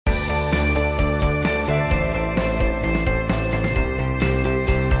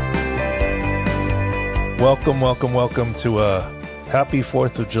Welcome to a happy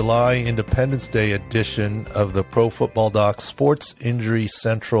 4th of July Independence Day edition of the Pro Football Doc Sports Injury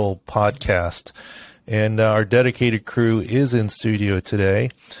Central podcast. And our dedicated crew is in studio today.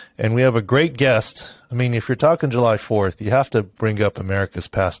 And we have a great guest. I mean, if you're talking July 4th, you have to bring up America's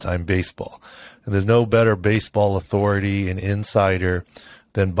pastime, baseball. And there's no better baseball authority and insider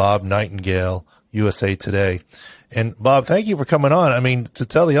than Bob Nightengale, USA Today. And Bob, thank you for coming on. I mean, to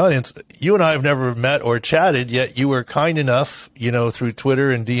tell the audience, you and I have never met or chatted, yet you were kind enough, through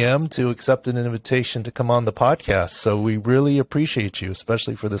Twitter and DM to accept an invitation to come on the podcast. So we really appreciate you,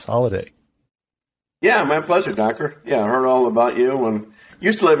 especially for this holiday. Yeah, my pleasure, Doctor. Yeah, I heard all about you and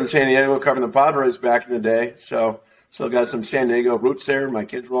used to live in San Diego covering the Padres back in the day. So still got some San Diego roots there. My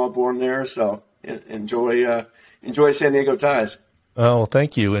kids were all born there. So enjoy San Diego ties. Oh, well,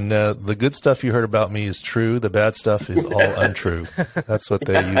 thank you. And the good stuff you heard about me is true. The bad stuff is all untrue. That's what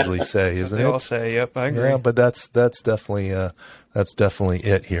they usually say, isn't it? They all say, yep, I agree. Yeah, but that's definitely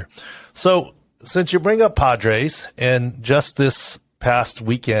it here. So since you bring up Padres, and just this past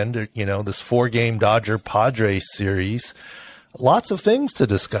weekend, this 4-game Dodger Padres series, lots of things to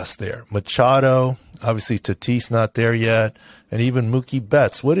discuss there. Machado, obviously Tatis not there yet, and even Mookie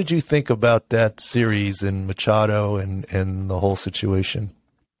Betts. What did you think about that series and Machado and the whole situation?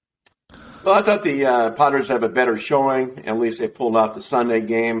 Well, I thought the Padres have a better showing. At least they pulled out the Sunday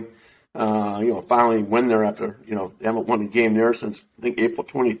game. Finally win there after, they haven't won a game there since, I think, April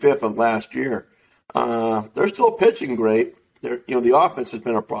 25th of last year. They're still pitching great. The offense has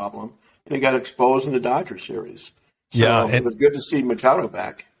been a problem, and they got exposed in the Dodger series. So it was good to see Machado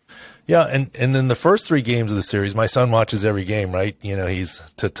back. Yeah, and then the first 3 games of the series, my son watches every game, right? He's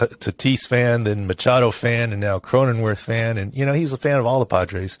Tatis fan, then Machado fan, and now Cronenworth fan, and he's a fan of all the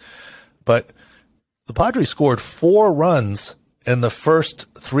Padres. But the Padres scored 4 runs in the first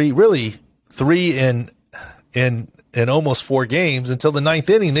 3, really 3 in almost 4 games until the 9th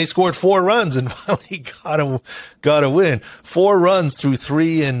inning. They scored 4 runs and finally got a win. 4 runs through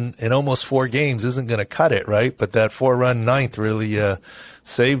 3 in almost 4 games isn't going to cut it, right? But that 4-run 9th really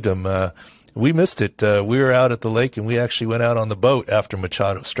saved them. We missed it. We were out at the lake, and we actually went out on the boat after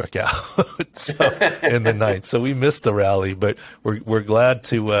Machado struck out in the 9th. So we missed the rally, but we're glad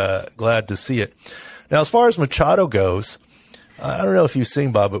to see it. Now, as far as Machado goes, I don't know if you've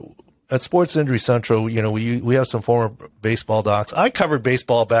seen, Bob, but at Sports Injury Central, we have some former baseball docs. I covered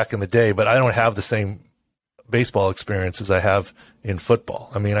baseball back in the day, but I don't have the same baseball experience as I have in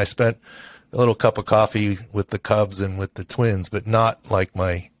football. I mean, I spent a little cup of coffee with the Cubs and with the Twins, but not like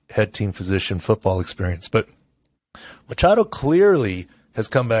my head team physician football experience. But Machado clearly has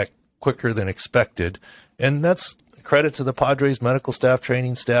come back quicker than expected, and that's credit to the Padres medical staff,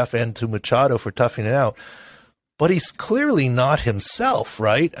 training staff, and to Machado for toughing it out. But he's clearly not himself,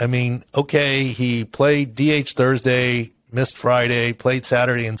 right? I mean, okay, he played DH Thursday, missed Friday, played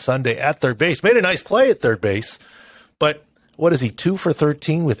Saturday and Sunday at third base, made a nice play at third base, but what is he, 2 for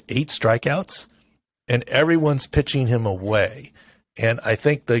 13 with 8 strikeouts? And everyone's pitching him away. And I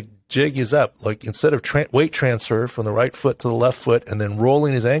think the jig is up. Like, instead of weight transfer from the right foot to the left foot and then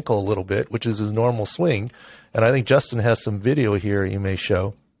rolling his ankle a little bit, which is his normal swing, and I think Justin has some video here he may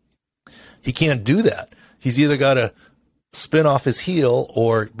show, he can't do that. He's either got to spin off his heel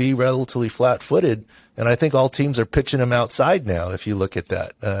or be relatively flat-footed, and I think all teams are pitching him outside now, if you look at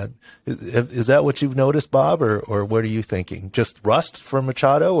that. Is that what you've noticed, Bob, or what are you thinking? Just rust for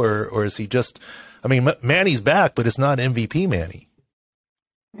Machado, or is he just – I mean, Manny's back, but it's not MVP Manny.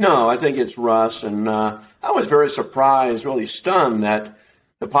 No, I think it's rust, and I was very surprised, really stunned that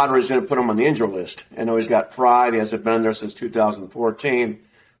the Padres didn't put him on the injury list. I know he's got pride. He hasn't been there since 2014.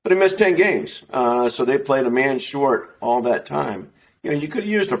 But he missed 10 games, so they played a man short all that time. You could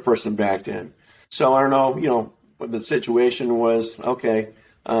have used a person back then. So I don't know, what the situation was. Okay,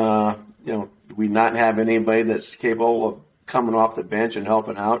 do we not have anybody that's capable of coming off the bench and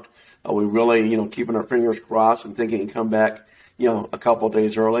helping out? Are we really, keeping our fingers crossed and thinking he can come back, a couple of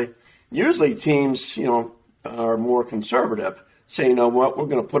days early? Usually teams, are more conservative, say, you know what, we're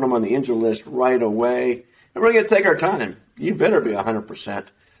going to put him on the injury list right away, and we're going to take our time. You better be 100%.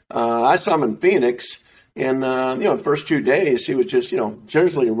 I saw him in Phoenix, and, the first 2 days, he was just,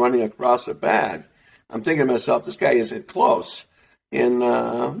 gingerly running across the bag. I'm thinking to myself, this guy isn't close. And,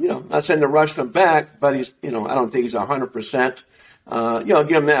 not saying to rush him back, but he's, I don't think he's 100%.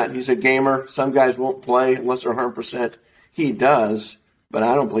 Give him that. He's a gamer. Some guys won't play unless they're 100%. He does, but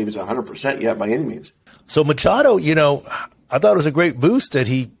I don't believe he's 100% yet by any means. So Machado, I thought it was a great boost that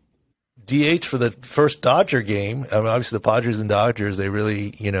he DH for the first Dodger game. I mean, obviously the Padres and Dodgers, they really,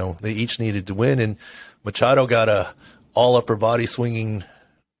 they each needed to win, and Machado got a all upper body swinging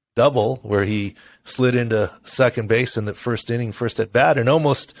double where he slid into second base in the first inning, first at bat, and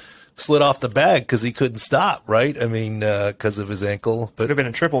almost slid off the bag because he couldn't stop, right? I mean, because of his ankle. But could have been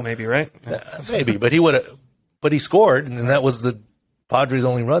a triple, maybe, right? Maybe, but he scored, and that was the Padres'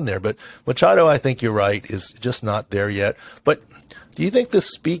 only run there. But Machado, I think you're right, is just not there yet. But do you think this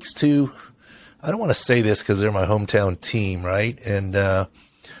speaks to, I don't want to say this because they're my hometown team, right? And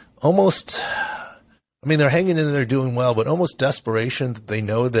almost, I mean, they're hanging in there doing well, but almost desperation that they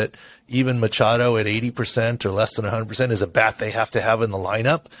know that even Machado at 80% or less than 100% is a bat they have to have in the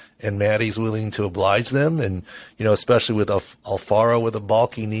lineup, and Manny's willing to oblige them. And, especially with Alfaro with a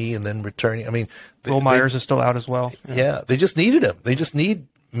bulky knee and then returning. I mean, Will Myers is still out as well. Yeah, they just needed him. They just need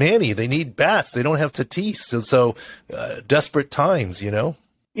Manny. They need bats. They don't have Tatis. So desperate times,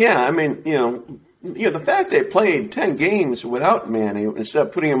 Yeah, I mean, the fact they played 10 games without Manny instead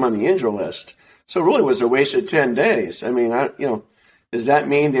of putting him on the injury list, so it really was a waste of 10 days. I mean, does that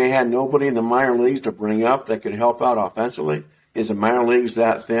mean they had nobody in the minor leagues to bring up that could help out offensively? Is the minor leagues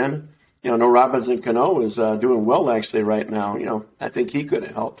that thin? No, Robinson Cano is doing well actually right now. I think he could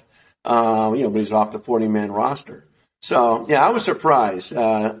have helped. But he's off the 40-man roster. So, yeah, I was surprised.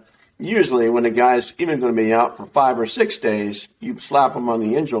 Usually when a guy's even going to be out for 5 or 6 days, you slap him on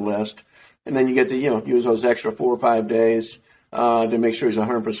the injury list, and then you get to, use those extra 4 or 5 days to make sure he's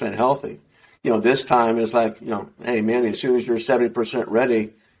 100% healthy. This time it's like, hey, man, as soon as you're 70%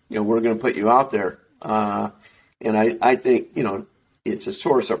 ready, we're going to put you out there. And I think, it's a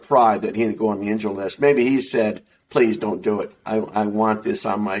source of pride that he didn't go on the injury list. Maybe he said, please don't do it. I want this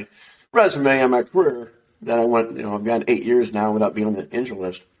on my resume, on my career, that I want, I've got 8 years now without being on the injury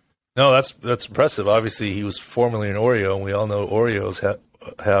list. No, that's impressive. Obviously, he was formerly an Oreo, and we all know Oreos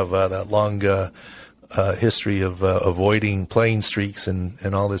have that long history of avoiding playing streaks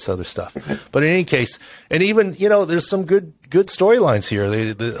and all this other stuff. But in any case, and even, there's some good storylines here.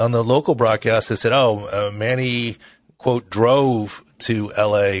 On the local broadcast, they said, Manny, quote, drove to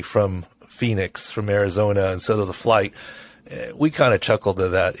L.A. from Phoenix, from Arizona, instead of the flight. We kind of chuckled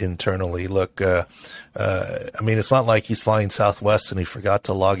at that internally. Look, I mean, it's not like he's flying Southwest and he forgot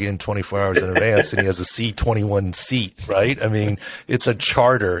to log in 24 hours in advance and he has a C21 seat, right? I mean, it's a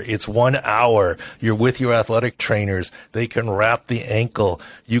charter. It's 1 hour. You're with your athletic trainers. They can wrap the ankle.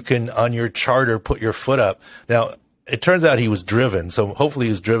 You can, on your charter, put your foot up. Now, it turns out he was driven, so hopefully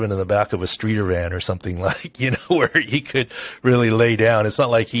he was driven in the back of a streeter van or something like, where he could really lay down. It's not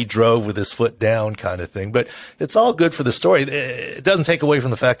like he drove with his foot down kind of thing, but it's all good for the story. It doesn't take away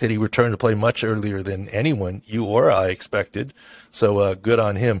from the fact that he returned to play much earlier than anyone, you or I, expected. So good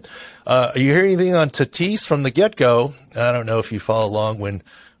on him. Are you hearing anything on Tatis from the get-go? I don't know if you follow along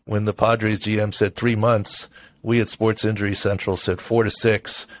when the Padres GM said 3 months. We at Sports Injury Central said 4 to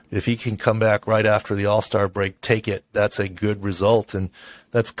 6. If he can come back right after the All-Star break, take it. That's a good result. And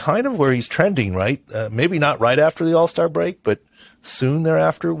that's kind of where he's trending, right? Maybe not right after the All-Star break, but soon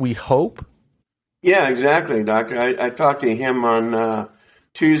thereafter, we hope. Yeah, exactly, Doctor. I talked to him on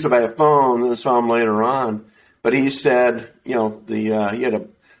Tuesday by phone and saw him later on. But he said, he had a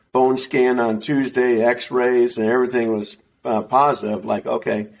bone scan on Tuesday, x-rays, and everything was positive. Like,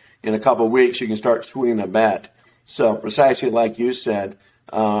 okay, in a couple of weeks, you can start swinging the bat. So precisely like you said,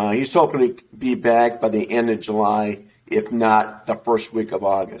 he's hoping to be back by the end of July, if not the first week of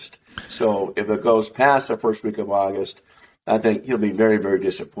August. So if it goes past the first week of August, I think he'll be very, very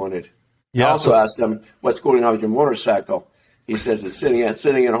disappointed. Yeah, I also asked him, what's going on with your motorcycle? He says it's sitting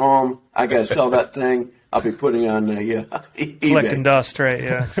at home. I got to sell that thing. I'll be putting on collecting dust, right?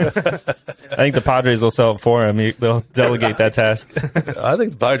 Yeah. I think the Padres will sell it for him. They'll delegate that task. I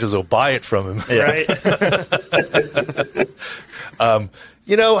think the Padres will buy it from him. Right.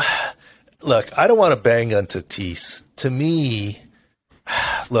 Look, I don't want to bang on Tatis. To me,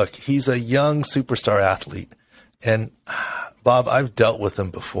 look, he's a young superstar athlete. And, Bob, I've dealt with him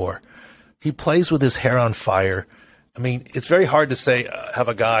before. He plays with his hair on fire. I mean, it's very hard to say, have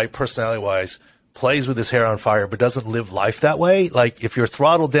a guy, personality-wise, plays with his hair on fire, but doesn't live life that way. Like, if you're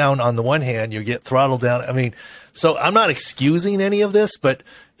throttled down on the one hand, you get throttled down. I mean, so I'm not excusing any of this, but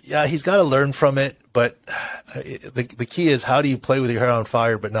yeah, he's got to learn from it. But the key is, how do you play with your hair on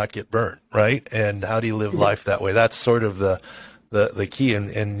fire but not get burned, right? And how do you live life that way? That's sort of the key.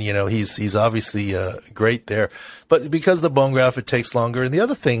 And he's obviously great there. But because of the bone graft, it takes longer. And the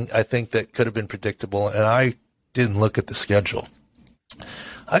other thing I think that could have been predictable, and I didn't look at the schedule,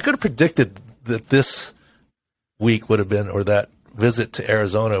 I could have predicted that this week would have been, or that visit to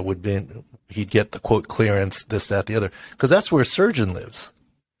Arizona would be, he'd get the quote clearance, this, that, the other, because that's where surgeon lives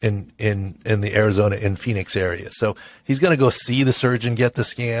in the Arizona, in Phoenix area. So he's going to go see the surgeon, get the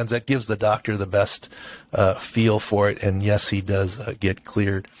scans. That gives the doctor the best feel for it. And yes, he does get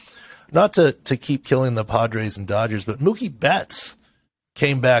cleared. not to keep killing the Padres and Dodgers, but Mookie Betts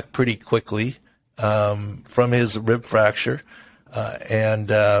came back pretty quickly from his rib fracture and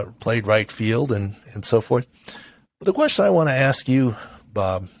played right field and so forth. But the question I want to ask you,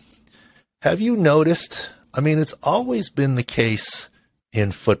 Bob, have you noticed, I mean, it's always been the case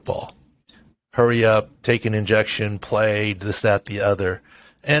in football. Hurry up, take an injection, play, this, that, the other.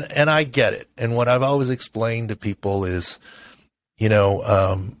 And I get it. And what I've always explained to people is, you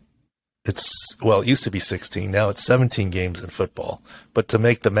know, it used to be 16. Now it's 17 games in football. But to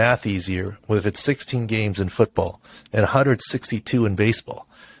make the math easier, if it's 16 games in football and 162 in baseball,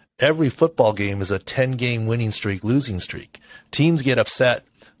 every football game is a 10-game winning streak, losing streak. Teams get upset.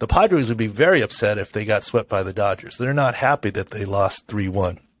 The Padres would be very upset if they got swept by the Dodgers. They're not happy that they lost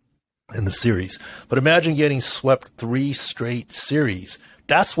 3-1 in the series. But imagine getting swept 3 straight series.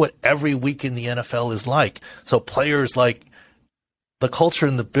 That's what every week in the NFL is like. So players, like, the culture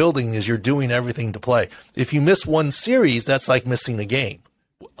in the building is you're doing everything to play. If you miss one series, that's like missing a game.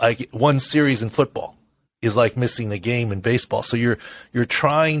 Like one series in football is like missing a game in baseball. So you're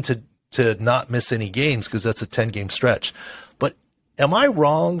trying to not miss any games because that's a 10-game stretch. But am I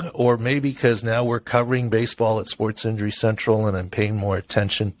wrong? Or maybe because now we're covering baseball at Sports Injury Central and I'm paying more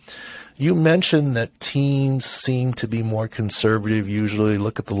attention. You mentioned that teams seem to be more conservative, usually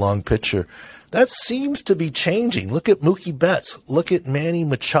look at the long picture. That seems to be changing. Look at Mookie Betts. Look at Manny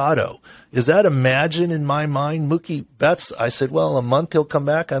Machado. Is that imagine in my mind? Mookie Betts, I said, well, a month he'll come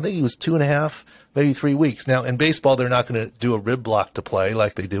back. I think he was 2.5, maybe 3 weeks. Now, in baseball, they're not going to do a rib block to play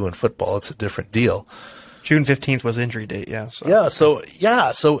like they do in football. It's a different deal. June 15th was injury date, yeah. So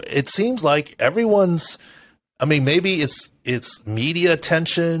it seems like everyone's, I mean, maybe it's media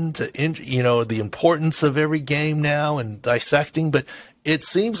attention to, the importance of every game now and dissecting, but it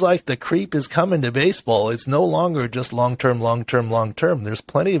seems like the creep is coming to baseball. It's no longer just long-term. There's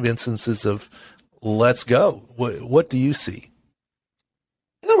plenty of instances of let's go. What do you see?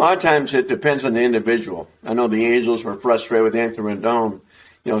 A lot of times it depends on the individual. I know the Angels were frustrated with Anthony Rendon.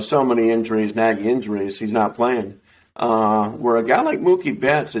 So many injuries, nagging injuries, he's not playing. Where a guy like Mookie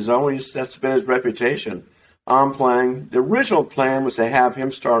Betts that's been his reputation. I'm playing. The original plan was to have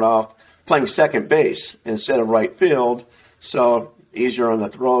him start off playing second base instead of right field, so easier on the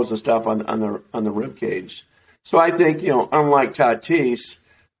throws and stuff on the rib cage. So I think, unlike Tatis,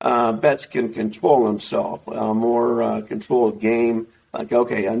 Betts can control himself, more controlled game. Like,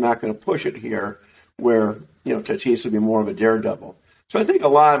 okay, I'm not going to push it here, where Tatis would be more of a daredevil. So I think a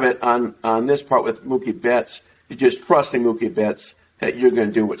lot of it on this part with Mookie Betts is just trusting Mookie Betts that you're going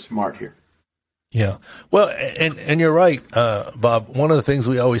to do what's smart here. Yeah. Well, and you're right, Bob. One of the things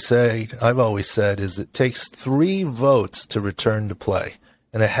I've always said is it takes 3 votes to return to play,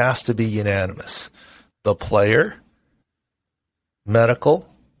 and it has to be unanimous. The player, medical,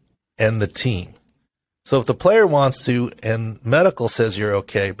 and the team. So if the player wants to and medical says you're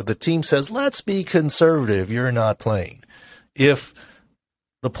okay, but the team says, let's be conservative, you're not playing. If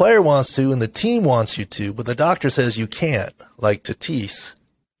the player wants to and the team wants you to, but the doctor says you can't, like Tatis,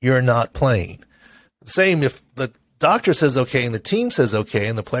 you're not playing. Same if the doctor says okay and the team says okay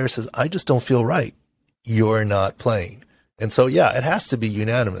and the player says, I just don't feel right, you're not playing. And so, yeah, it has to be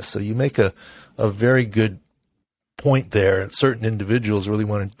unanimous. So you make a very good point there. Certain individuals really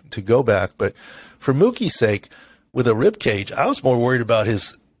wanted to go back. But for Mookie's sake, with a rib cage, I was more worried about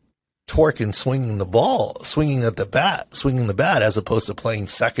his torque and swinging the bat, as opposed to playing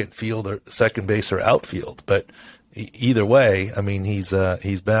second field or second base or outfield. But either way, I mean, he's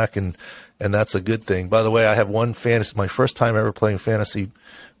back and that's a good thing. By the way, I have my first time ever playing fantasy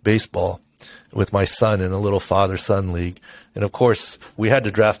baseball with my son in a little father-son league. And of course, we had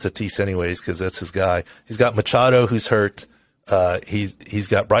to draft Tatis anyways because that's his guy. He's got Machado, who's hurt. He's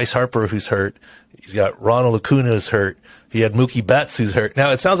got Bryce Harper, who's hurt. He's got Ronald Acuna, who's hurt. He had Mookie Betts, who's hurt.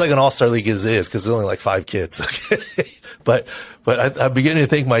 Now, it sounds like an all-star league is because there's only like 5 kids. Okay? But I'm beginning to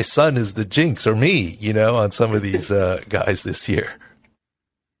think my son is the jinx, or me, on some of these guys this year.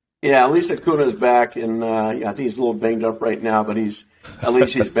 Yeah, at least Acuna's back, and I think he's a little banged up right now, but at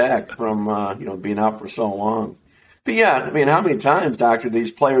least he's back from being out for so long. But yeah, I mean, how many times, Doctor,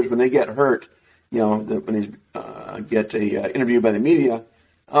 these players when they get hurt, when they get interviewed by the media,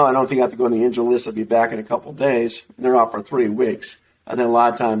 I don't think I have to go on the injury list. I'll be back in a couple of days. And they're out for 3 weeks. I think a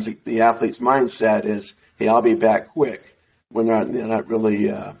lot of times the athlete's mindset is, hey, I'll be back quick. When they're not really,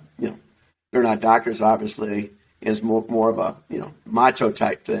 they're not doctors, obviously. It's more of a, macho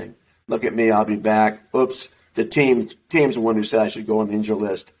type thing. Look at me, I'll be back. Oops, the team's the one who said I should go on the injury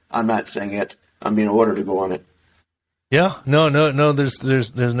list. I'm not saying it. I'm being ordered to go on it. Yeah, no.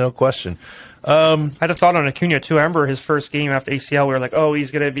 There's no question. I had a thought on Acuna too. I remember his first game after ACL. We were like, "Oh, he's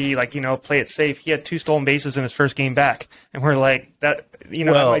gonna be like, play it safe." He had 2 stolen bases in his first game back, and we're like, that that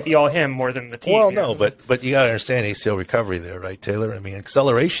might be all him more than the team. Well, no, but you got to understand ACL recovery there, right, Taylor? I mean,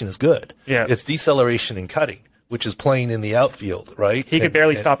 acceleration is good. Yeah, it's deceleration and cutting, which is playing in the outfield, right? He could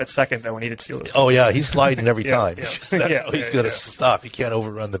barely stop at second, though, when he did steal his. Oh, yeah, he's sliding every time. Yeah. That's how he's going to stop. He can't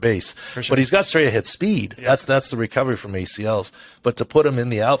overrun the base. Sure. But he's got straight-ahead speed. Yeah. That's the recovery from ACLs. But to put him in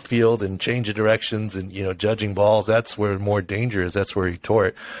the outfield and change the directions and, judging balls, that's where more danger is. That's where he tore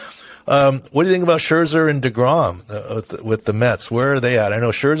it. What do you think about Scherzer and deGrom with the Mets? Where are they at? I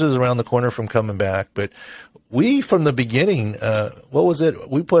know Scherzer's around the corner from coming back, but we, from the beginning, what was it?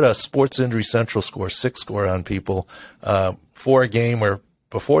 We put a Sports Injury Central score, 6 score on people for a game where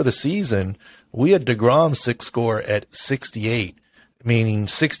before the season, we had deGrom 6 score at 68, meaning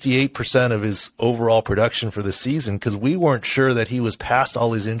 68% of his overall production for the season, because we weren't sure that he was past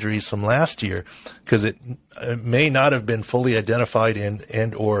all his injuries from last year, because it may not have been fully identified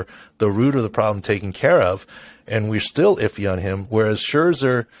and or the root of the problem taken care of, and we're still iffy on him, whereas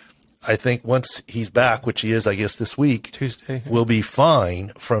Scherzer, I think once he's back, which he is, I guess, this week, Tuesday, will be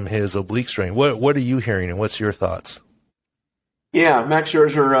fine from his oblique strain. What are you hearing, and what's your thoughts? Yeah, Max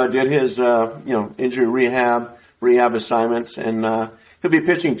Scherzer did his injury rehab assignments, and he'll be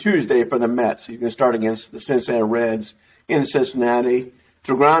pitching Tuesday for the Mets. He's going to start against the Cincinnati Reds in Cincinnati.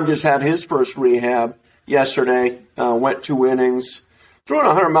 deGrom just had his first rehab yesterday. Went 2 innings, throwing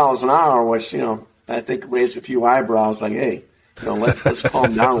 100 miles an hour, which I think raised a few eyebrows. Like, hey. Let's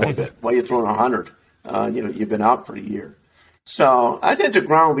calm down a little bit. Why are you throwing 100? You've been out for a year. So I think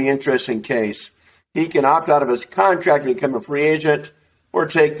deGrom will be an interesting case. He can opt out of his contract and become a free agent, or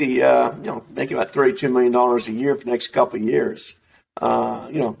take the make about $32 million a year for the next couple of years.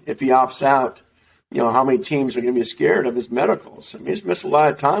 If he opts out, how many teams are going to be scared of his medicals? I mean, he's missed a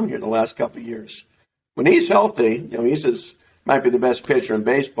lot of time here the last couple of years. When he's healthy, might be the best pitcher in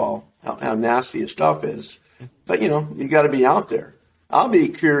baseball. How nasty his stuff is. But, you got to be out there. I'll be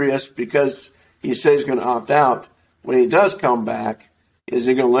curious, because he says he's going to opt out. When he does come back, is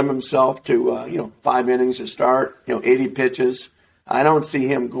he going to limit himself to, 5 innings to start, 80 pitches? I don't see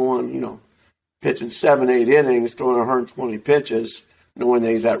him going, pitching 7-8 innings, throwing 120 pitches, knowing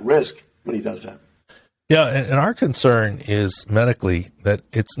that he's at risk when he does that. Yeah, and our concern is medically that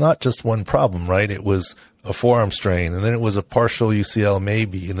it's not just one problem, right? It was a forearm strain, and then it was a partial UCL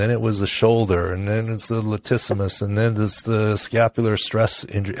maybe, and then it was the shoulder, and then it's the latissimus, and then it's the scapular stress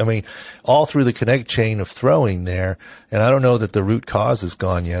injury. I mean, all through the connect chain of throwing there, and I don't know that the root cause is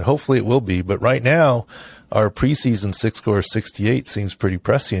gone yet. Hopefully it will be, but right now, our preseason 6 score 68 seems pretty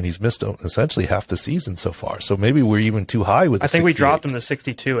prescient. He's missed essentially half the season so far. So maybe we're even too high with the 68. I think we dropped him to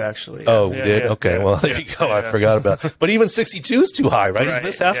 62, actually. Oh, we did? Okay, well, there you go. I forgot about it. But even 62 is too high, right? He's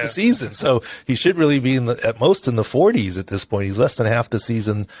missed half the season. So he should really be at most in the 40s at this point. He's less than half the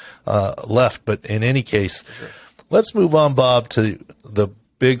season left. But in any case, let's move on, Bob, to the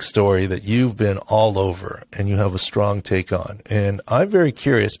big story that you've been all over and you have a strong take on. And I'm very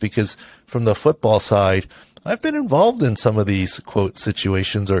curious, because from the football side, I've been involved in some of these, quote,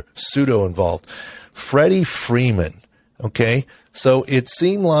 situations, or pseudo-involved. Freddie Freeman, okay? So it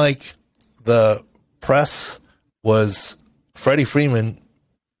seemed like the press was, Freddie Freeman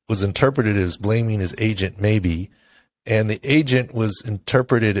was interpreted as blaming his agent maybe, and the agent was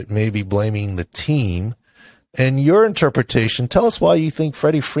interpreted at maybe blaming the team. And your interpretation, tell us why you think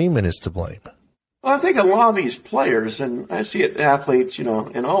Freddie Freeman is to blame. Well, I think a lot of these players, and I see it athletes, in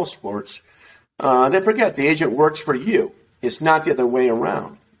all sports, they forget the agent works for you. It's not the other way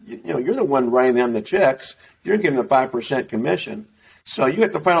around. You're the one writing them the checks. You're giving them 5% commission. So you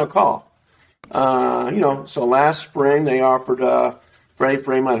get the final call. So last spring they offered Freddie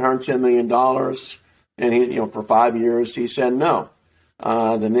Freeman $110 million, and he, for 5 years, he said no.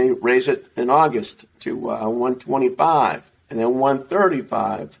 Then they raised it in August to 125, and then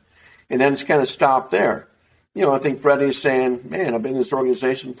 135, and then it's kind of stopped there. I think Freddie's saying, man, I've been in this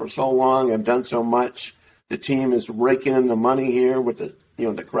organization for so long. I've done so much. The team is raking in the money here with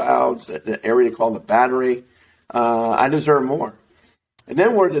the crowds, the area called the Battery. I deserve more. And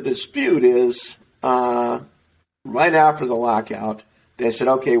then where the dispute is, right after the lockout, they said,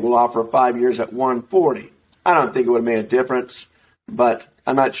 okay, we'll offer 5 years at 140. I don't think it would have made a difference, but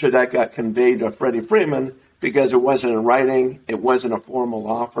I'm not sure that got conveyed to Freddie Freeman, because it wasn't in writing. It wasn't a formal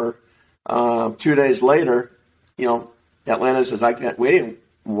offer. 2 days later, Atlanta says, I can't wait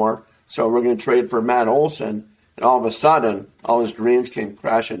anymore, so we're going to trade for Matt Olson. And all of a sudden, all his dreams came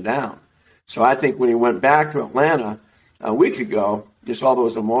crashing down. So I think when he went back to Atlanta a week ago, just all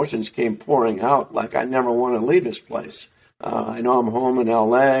those emotions came pouring out. Like, I never want to leave this place. I know I'm home in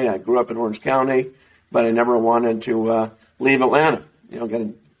L.A. I grew up in Orange County, but I never wanted to leave Atlanta.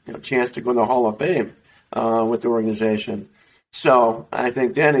 Get a chance to go in the Hall of Fame with the organization. So I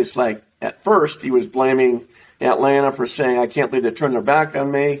think then it's like, at first he was blaming Atlanta for saying, I can't believe they turned their back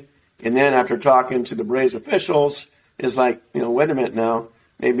on me. And then after talking to the Braves officials, it's like, wait a minute now,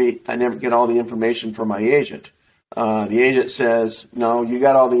 maybe I never get all the information from my agent. The agent says, no, you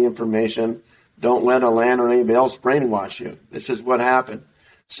got all the information. Don't let Atlanta or anybody else brainwash you. This is what happened.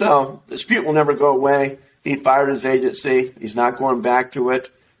 So the dispute will never go away. He fired his agency. He's not going back to it.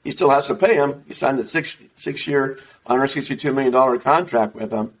 He still has to pay him. He signed a six-year, $162 million contract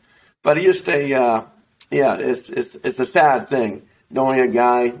with him. But he just it's a sad thing knowing a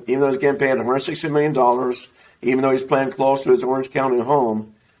guy, even though he's getting paid $160 million, even though he's playing close to his Orange County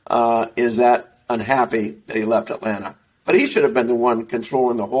home, is that unhappy that he left Atlanta. But he should have been the one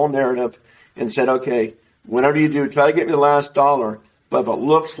controlling the whole narrative and said, okay, whatever you do, try to get me the last dollar, but if it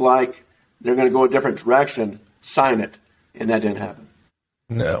looks like they're going to go a different direction, sign it. And that didn't happen.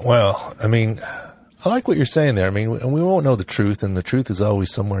 No, well, I mean, I like what you're saying there. I mean, we won't know the truth, and the truth is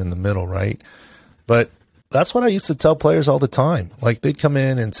always somewhere in the middle, right? But that's what I used to tell players all the time. Like, they'd come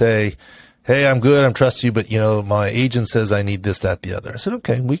in and say, hey, I'm good, I trust you, but, my agent says I need this, that, the other. I said,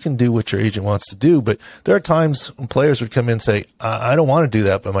 okay, we can do what your agent wants to do. But there are times when players would come in and say, I don't want to do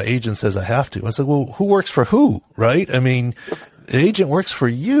that, but my agent says I have to. I said, well, who works for who, right? I mean, the agent works for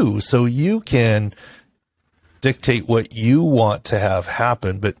you, so you can dictate what you want to have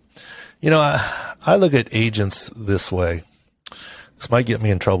happen. But, I look at agents this way. This might get me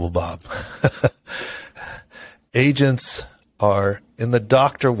in trouble, Bob. Agents are, in the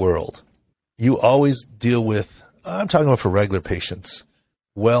doctor world, you always deal with, I'm talking about for regular patients,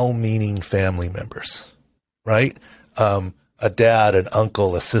 well-meaning family members, right? A dad, an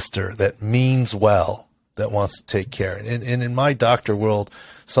uncle, a sister that means well, that wants to take care. And in my doctor world,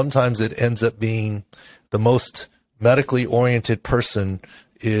 sometimes it ends up being the most medically oriented person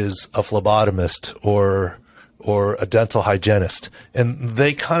is a phlebotomist or a dental hygienist. And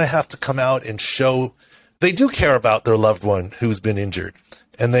they kind of have to come out and show they do care about their loved one who's been injured.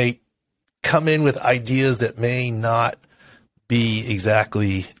 And they come in with ideas that may not be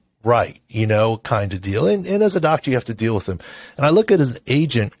exactly right, kind of deal. And as a doctor, you have to deal with them. And I look at as an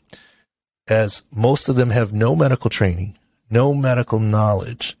agent as most of them have no medical training, no medical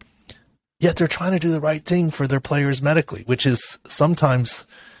knowledge, yet they're trying to do the right thing for their players medically, which is sometimes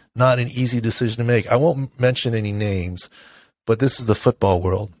not an easy decision to make. I won't mention any names, but this is the football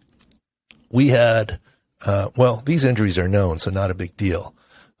world. We had, these injuries are known, so not a big deal.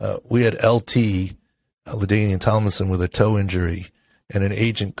 We had LT, LaDainian Tomlinson, with a toe injury, and an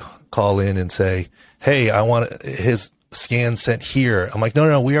agent call in and say, hey, I want his scan sent here. I'm like,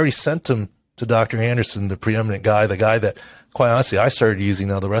 no, we already sent him to Dr. Anderson, the preeminent guy, the guy that, quite honestly, I started using,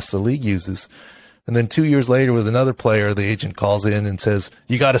 now the rest of the league uses. And then 2 years later with another player, the agent calls in and says,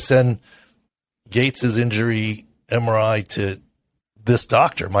 you got to send Gates's injury MRI to this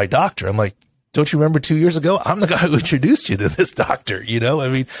doctor, my doctor. I'm like, don't you remember 2 years ago? I'm the guy who introduced you to this doctor, I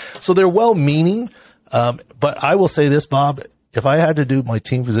mean, so they're well-meaning. But I will say this, Bob, if I had to do my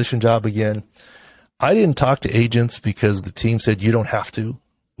team physician job again, I didn't talk to agents because the team said, you don't have to,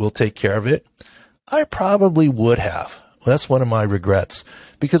 we'll take care of it. I probably would have. Well, that's one of my regrets,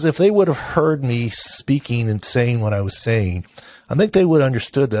 because if they would have heard me speaking and saying what I was saying, I think they would have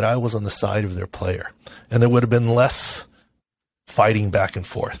understood that I was on the side of their player, and there would have been less fighting back and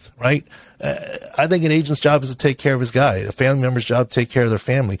forth, right? I think an agent's job is to take care of his guy, a family member's job to take care of their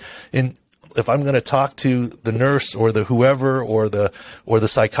family. And if I'm going to talk to the nurse or the whoever or the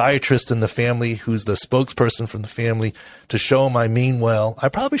psychiatrist in the family who's the spokesperson from the family to show them I mean well, I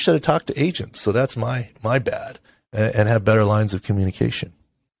probably should have talked to agents. So that's my bad, and have better lines of communication.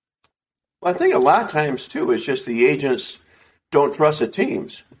 Well, I think a lot of times too, it's just the agents don't trust the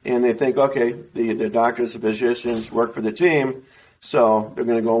teams, and they think, okay, the doctors, the physicians work for the team, so they're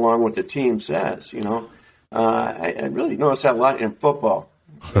going to go along with the team says. I really noticed that a lot in football.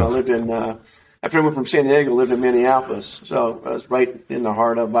 I lived in, after I moved from San Diego, lived in Minneapolis. So I was right in the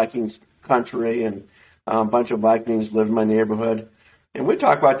heart of Vikings country, and a bunch of Vikings lived in my neighborhood. And we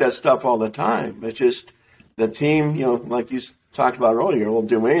talk about that stuff all the time. It's just the team, like you talked about earlier, will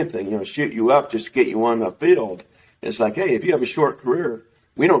do anything, shoot you up just to get you on the field. It's like, hey, if you have a short career,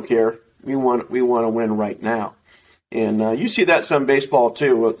 we don't care. We want to win right now. And you see that some baseball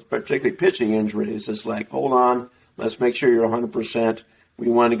too, particularly pitching injuries. It's like, hold on, let's make sure you're 100%. We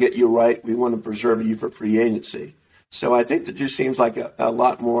want to get you right. We want to preserve you for free agency. So I think that just seems like a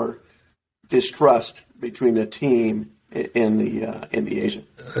lot more distrust between the team in the agent.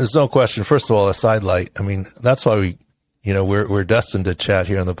 There's no question. First of all, a sidelight. I mean, that's why we're destined to chat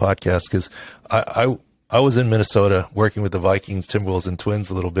here on the podcast, because I was in Minnesota working with the Vikings, Timberwolves, and Twins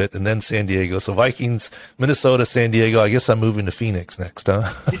a little bit, and then San Diego. So Vikings, Minnesota, San Diego. I guess I'm moving to Phoenix next,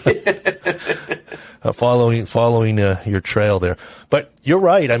 huh? Following your trail there. But you're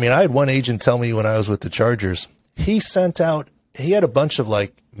right. I mean, I had one agent tell me when I was with the Chargers, he had a bunch of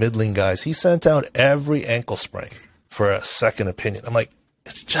like middling guys. He sent out every ankle sprain for a second opinion. I'm like,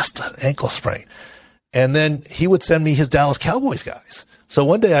 it's just an ankle sprain. And then he would send me his Dallas Cowboys guys. So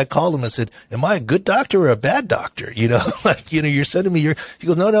one day I called him and said, am I a good doctor or a bad doctor? You're sending me he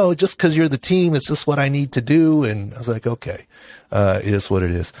goes, no, just because you're the team, it's just what I need to do. And I was like, okay, it is what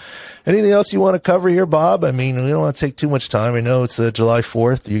it is. Anything else you want to cover here, Bob? I mean, we don't want to take too much time. I know it's July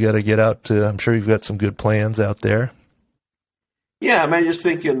 4th. You got to get out I'm sure you've got some good plans out there. Yeah, I'm just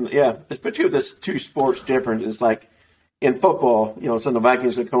thinking, especially with this two sports different, is like in football, some of the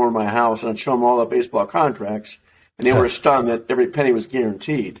Vikings would come over to my house and I'd show them all the baseball contracts. And they were stunned that every penny was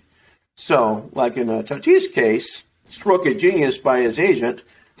guaranteed. So, like in Tatis' case, stroke of genius by his agent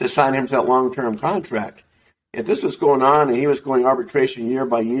to sign him to that long-term contract. If this was going on and he was going arbitration year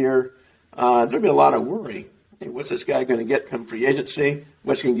by year, there'd be a lot of worry. Hey, what's this guy going to get from free agency?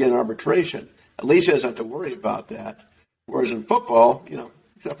 What's he going to get in arbitration? At least he doesn't have to worry about that. Whereas in football,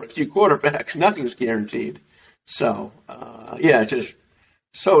 except for a few quarterbacks, nothing's guaranteed. So, it's just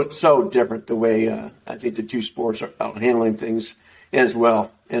so different the way I think the two sports are out handling things as well.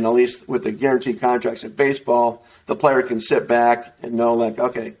 And at least with the guaranteed contracts in baseball, the player can sit back and know, like,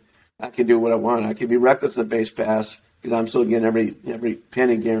 okay, I can do what I want. I can be reckless in base pass because I'm still getting every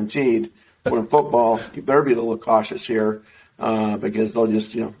penny guaranteed. Where in football, you better be a little cautious here because they'll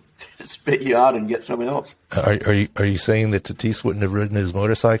just spit you out and get someone else. Are you saying that Tatis wouldn't have ridden his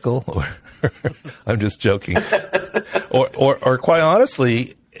motorcycle? Or I'm just joking. or quite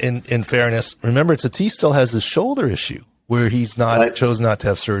honestly, in fairness, remember Tatis still has his shoulder issue where he's chose not to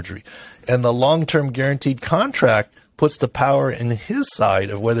have surgery, and the long-term guaranteed contract puts the power in his side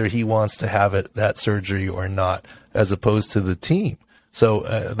of whether he wants to have that surgery or not, as opposed to the team. So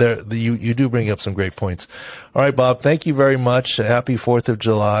you do bring up some great points. All right, Bob, thank you very much. Happy 4th of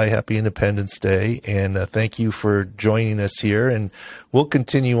July. Happy Independence Day. And thank you for joining us here. And we'll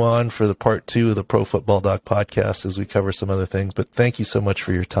continue on for the part 2 of the Pro Football Doc podcast as we cover some other things. But thank you so much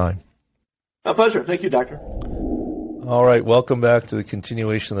for your time. My pleasure. Thank you, Doctor. All right, welcome back to the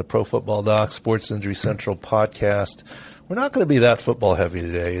continuation of the Pro Football Doc Sports Injury Central podcast. We're not going to be that football heavy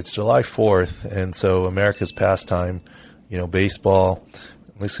today. It's July 4th, and so America's pastime, baseball.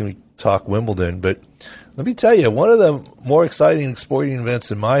 At least we talk Wimbledon. But let me tell you, one of the more exciting sporting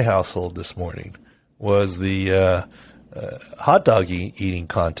events in my household this morning was the hot dog eating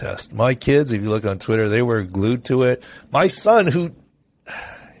contest. My kids, if you look on Twitter, they were glued to it. My son,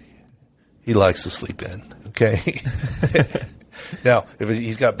 he likes to sleep in, okay? Now, if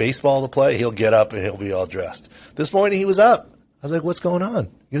he's got baseball to play, he'll get up and he'll be all dressed. This morning he was up. I was like, what's going on?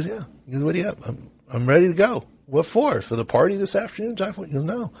 He goes, yeah. He goes, what do you have? I'm ready to go. What for? For the party this afternoon? He goes,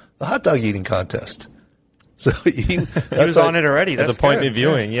 no, the hot dog eating contest. So he was on it already. That's appointment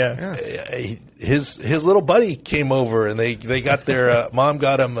viewing, yeah. His little buddy came over and they got their mom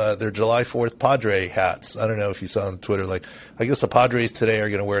got him their July 4th Padre hats. I don't know if you saw on Twitter. Like, I guess the Padres today are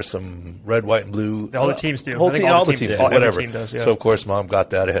going to wear some red, white, and blue. All the teams do. All the teams do. Whatever. Every team does, yeah. So of course, mom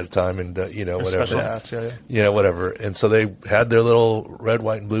got that ahead of time, and whatever. Special hats, yeah. Whatever. And so they had their little red,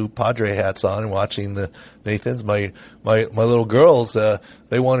 white, and blue Padre hats on and watching the Nathans. My little girls,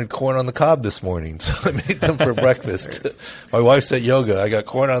 they wanted corn on the cob this morning, so I made them for breakfast. My wife's at yoga. I got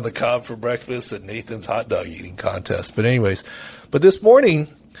corn on the cob for breakfast at Nathan's hot dog eating contest. But anyways, this morning,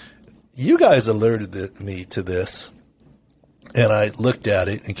 you guys alerted me to this, and I looked at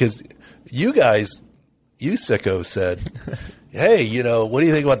it because you sickos said, hey, what do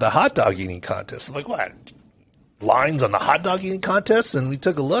you think about the hot dog eating contest? I'm like, what? Lines on the hot dog eating contest? And we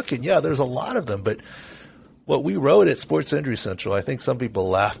took a look, and yeah, there's a lot of them, but what we wrote at Sports Injury Central, I think some people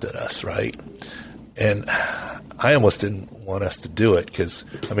laughed at us, right? And I almost didn't want us to do it because,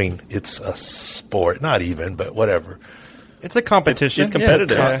 it's a sport. Not even, but whatever. It's a competition. It's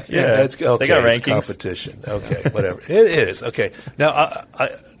competitive. It's okay. They got rankings. It's competition. Okay, whatever. It is. Okay. Now,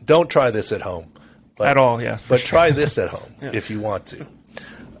 I don't try this at home. At all, yeah. But try this at home if you want to.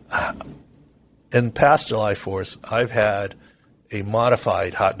 In past July 4th, I've had a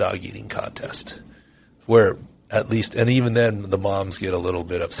modified hot dog eating contest where at least, and even then, the moms get a little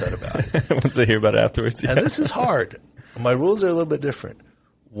bit upset about it. Once they hear about it afterwards. Yeah. And this is hard. My rules are a little bit different.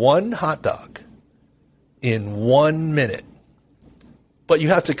 1 hot dog in 1 minute, but you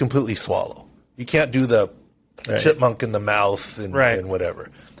have to completely swallow. You can't do the chipmunk in the mouth and whatever.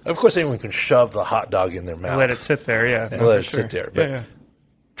 Of course, anyone can shove the hot dog in their mouth. Let it sit there, Let it sit there. But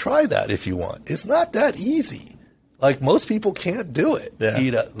try that if you want. It's not that easy. Like, most people can't do it.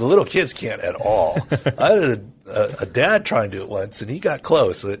 The little kids can't at all. I had a dad try and do it once, and he got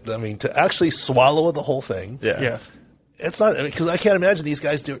close. I mean, to actually swallow the whole thing. It's not, because I can't imagine these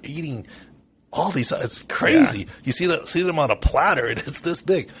guys eating all these. It's crazy. You see them on a platter, and it's this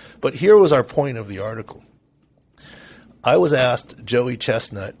big. But here was our point of the article. I was asked, Joey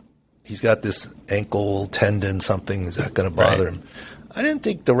Chestnut, he's got this ankle tendon something. Is that going to bother him? I didn't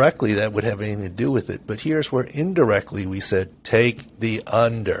think directly that would have anything to do with it, but here's where indirectly we said, take the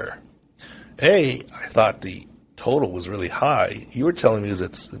under. I thought the total was really high. You were telling me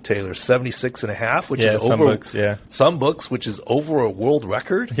it's Taylor 76.5, which is over some books, which is over a world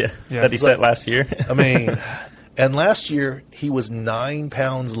record. That he set last year. I mean, and last year he was 9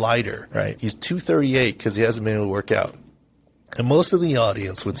 pounds lighter. He's 238 because he hasn't been able to work out. And most of the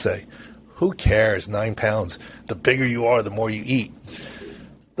audience would say, who cares, 9 pounds? The bigger you are, the more you eat.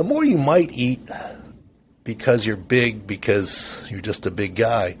 The more you might eat because you're big, because you're just a big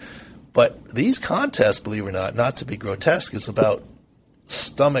guy. But these contests, believe it or not to be grotesque, it's about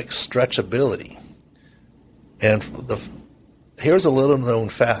stomach stretchability. And here's a little known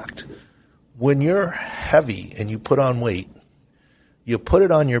fact. When you're heavy and you put on weight, you put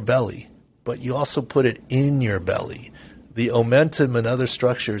it on your belly, but you also put it in your belly. The omentum and other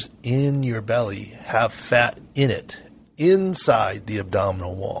structures in your belly have fat in it, inside the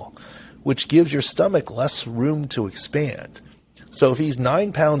abdominal wall, which gives your stomach less room to expand. So if he's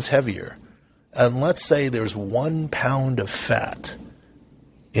 9 pounds heavier, and let's say there's 1 pound of fat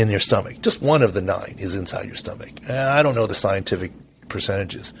in your stomach, just one of the 9 is inside your stomach. I don't know the scientific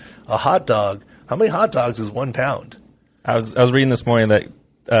percentages. A hot dog, how many hot dogs is 1 pound? I was reading this morning that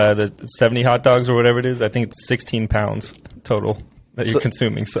the 70 hot dogs or whatever it is, I think it's 16 pounds total that you're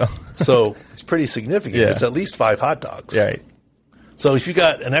consuming. So it's pretty significant. It's at least 5 hot dogs. So if you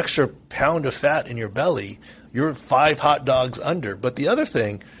got an extra pound of fat in your belly, you're 5 hot dogs under. But the other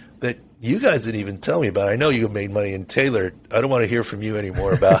thing that you guys didn't even tell me about, I know you made money, and Taylor, I don't want to hear from you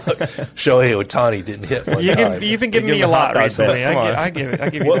anymore about Shohei Ohtani didn't hit one time. You've been giving me a lot recently. I give you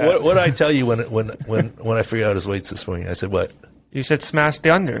that. What did I tell you when I figured out his weights this morning? I said, what? You said smash the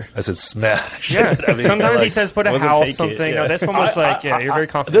under. I said smash. Yeah. I mean, sometimes he says put a house, something. No, this one was you're very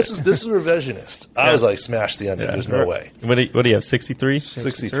confident. This is revisionist. I was like, smash the under. There's no way. What do you have, 63?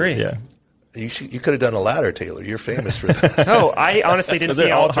 63. Yeah. You could have done a ladder, Taylor. You're famous for that. No, I honestly didn't see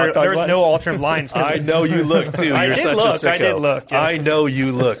alternate. There was no alternate lines. I know you look too. I did look. I know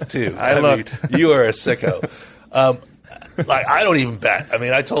you look too. I looked. Mean, you are a sicko. Like, I don't even bet. I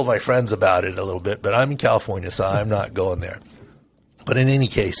mean, I told my friends about it a little bit, but I'm in California, so I'm not going there. But in any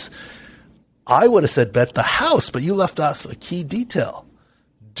case, I would have said bet the house, but you left us a key detail.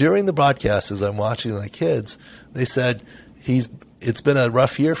 During the broadcast, as I'm watching my kids, they said it's been a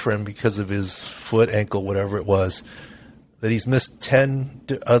rough year for him because of his foot, ankle, whatever it was, that he's missed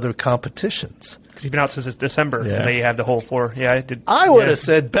 10 other competitions. Because he's been out since December, and they had the whole 4. Yeah, I did. I would have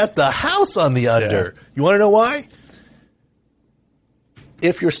said bet the house on the under. You want to know why?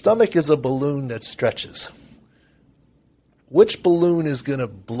 If your stomach is a balloon that stretches, which balloon is going to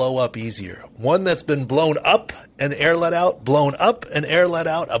blow up easier? One that's been blown up and air let out, blown up and air let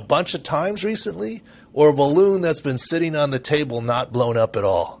out a bunch of times recently, or a balloon that's been sitting on the table not blown up at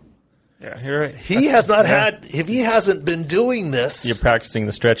all? Yeah, you're right. He has not had, if he hasn't been doing this. You're practicing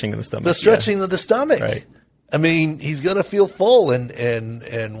the stretching of the stomach. The stretching of the stomach. Right. I mean, he's going to feel full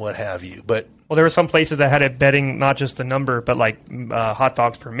and what have you. But well, there were some places that had it betting not just the number, but like hot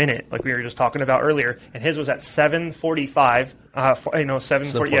dogs per minute, like we were just talking about earlier. And his was at 745.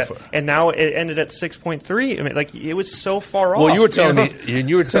 740. Yeah, and now it ended at 6.3. I mean, like it was so far off. Well, you were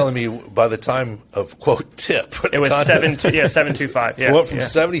telling me by the time of quote tip, it was 725. Yeah, it went from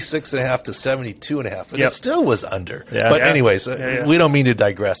 76.5 to 72.5, but it still was under. Yeah. But anyways, we don't mean to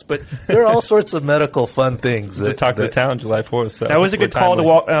digress. But there are all sorts of medical fun things. To talk to the town July 4th. So that was a good call to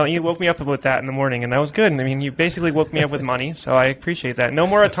walk. You woke me up with that in the morning, and that was good. I mean, you basically woke me up with money, so I appreciate that. No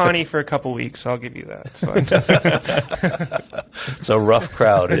more Ohtani for a couple weeks. I'll give you that. It's a rough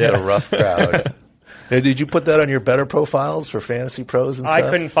crowd. It's a rough crowd. Hey, did you put that on your better profiles for Fantasy Pros and stuff? I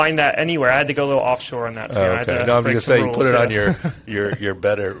couldn't find that anywhere. I had to go a little offshore on that. So I was going to say, you put it on your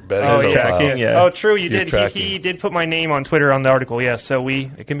better profile. Oh, true. You did. He did put my name on Twitter on the article. Yes, so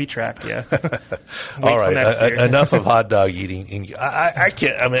it can be tracked. Yeah. All right. Enough of hot dog eating. I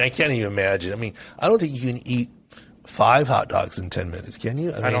can't even imagine. I mean, I don't think you can eat 5 hot dogs in 10 minutes, can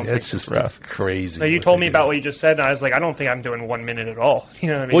you? I mean, it's just rough. crazy. No, you told me about what you just said, and I was like, I don't think I'm doing 1 minute at all. You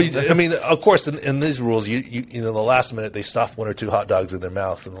know what I mean? Well, I mean, of course, in these rules, you know, the last minute they stuff 1 or 2 hot dogs in their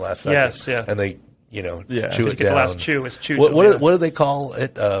mouth in the last second. Yes, yeah. And they, chew it get down. the last chew. It's chew. What do they call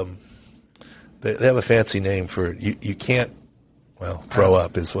it? They have a fancy name for it. You can't, throw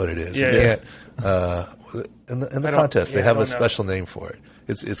up is what it is. Yeah, you can't, in the contest, they have a special name for it.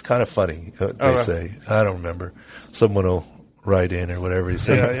 It's kind of funny what they say. I don't remember. Someone will write in or whatever you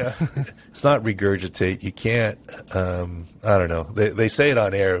say. Yeah. It's not regurgitate. You can't. I don't know. They say it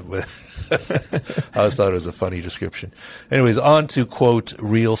on air. But I always thought it was a funny description. Anyways, on to quote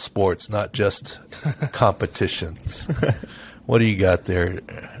real sports, not just competitions. What do you got there,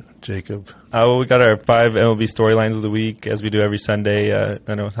 Jacob? We got our 5 MLB storylines of the week, as we do every Sunday.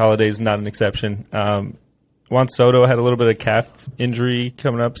 I know holidays not an exception. Juan Soto had a little bit of calf injury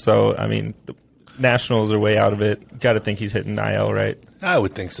coming up, so, I mean, the Nationals are way out of it. Got to think he's hitting IL, right? I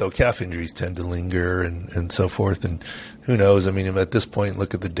would think so. Calf injuries tend to linger and so forth, and who knows? I mean, at this point,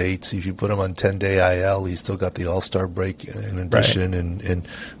 look at the dates. If you put him on 10-day IL, he's still got the All-Star break in addition, right. and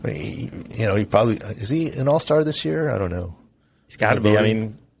he probably – is he an All-Star this year? I don't know. He's got to be. I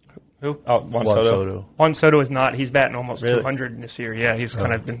mean – who? Juan Soto. Juan Soto is not. He's batting almost 200 this year. Yeah, he's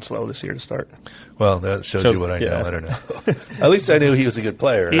kind of been slow this year to start. Well, that shows you what I know. I don't know. At least I knew he was a good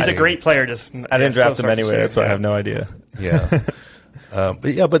player. He's a great player. I didn't draft him anyway. That's why I have no idea. Yeah.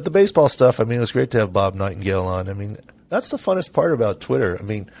 But the baseball stuff, I mean, it was great to have Bob Nightengale on. I mean, that's the funnest part about Twitter. I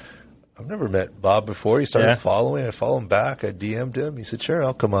mean, I've never met Bob before. He started following. I followed him back. I DM'd him. He said, sure,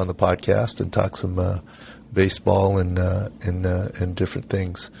 I'll come on the podcast and talk some baseball and different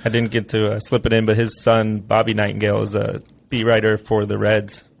things. I didn't get to slip it in, but his son, Bobby Nightengale, is a beat writer for the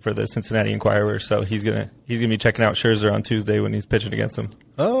Reds for the Cincinnati Enquirer, so he's gonna be checking out Scherzer on Tuesday when he's pitching against him.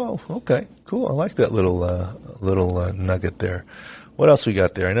 Oh, okay. Cool. I like that little nugget there. What else we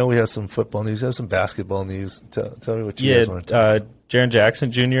got there? I know we have some football news. We have some basketball news. Tell me what you guys want to talk about. Jaren Jackson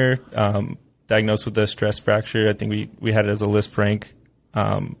Jr., diagnosed with a stress fracture. I think we had it as a list, Frank.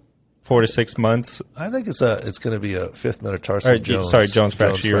 4 to 6 months. I think it's going to be a fifth metatarsal Jones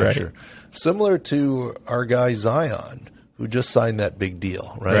fracture. You're right. Similar to our guy Zion, who just signed that big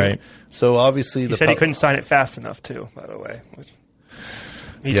deal, right? So obviously he said he couldn't sign it fast enough too. By the way,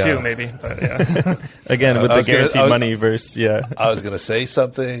 me too, maybe. But yeah. Again, with the guaranteed money versus I was going to say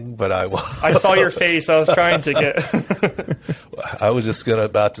something, but I saw your face. I was trying to get. I was just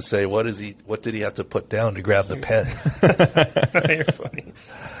about to say, what did he have to put down to grab the pen? You're funny.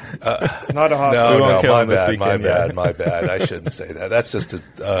 Not a hot. No, my bad. I shouldn't say that. That's just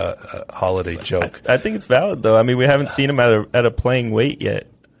a holiday joke. I think it's valid, though. I mean, we haven't seen him at a playing weight yet.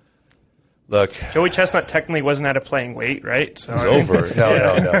 Look, Joey Chestnut technically wasn't at a playing weight, right? So it's over.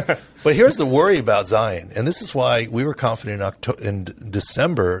 No. But here's the worry about Zion, and this is why we were confident in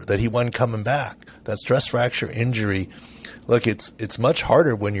December that he wasn't coming back. That stress fracture injury. Look, it's much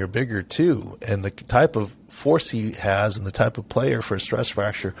harder when you're bigger too, and the type of force he has and the type of player for a stress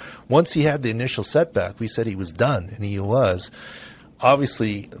fracture. Once he had the initial setback, we said he was done, and he was.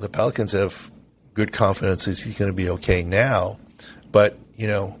 Obviously, the Pelicans have good confidence that he's going to be okay now, but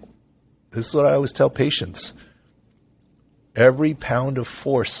this is what I always tell patients. Every pound of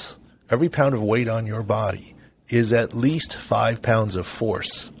force, every pound of weight on your body is at least 5 pounds of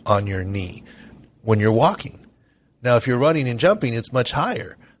force on your knee when you're walking. Now, if you're running and jumping, it's much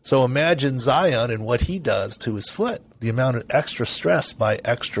higher. So imagine Zion and what he does to his foot, the amount of extra stress by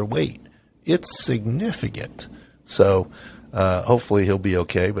extra weight. It's significant. So hopefully he'll be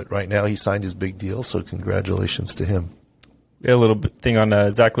okay. But right now he signed his big deal, so congratulations to him. We had a little thing on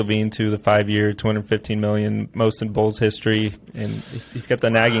Zach LaVine, too, the 5-year, $215 million, most in Bulls history. And he's got the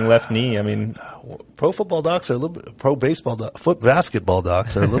nagging left knee. I mean, pro football docs are a little bit, basketball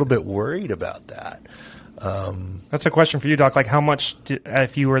docs are a little bit worried about that. That's a question for you, Doc. Like, how much,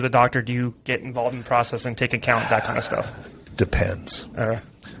 if you were the doctor, do you get involved in the process and take account that kind of stuff? Depends.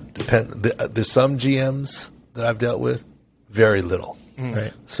 There's some GMs that I've dealt with, very little.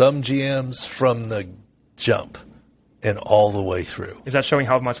 Right. Some GMs from the jump and all the way through. Is that showing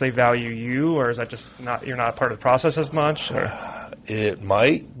how much they value you, or is that just you're not a part of the process as much? Or? It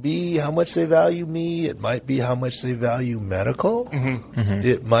might be how much they value me. It might be how much they value medical. Mm-hmm. Mm-hmm.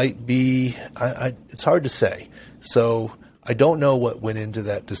 It might be, it's hard to say. So I don't know what went into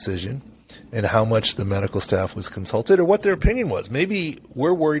that decision and how much the medical staff was consulted or what their opinion was. Maybe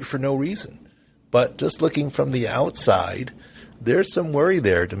we're worried for no reason. But just looking from the outside, there's some worry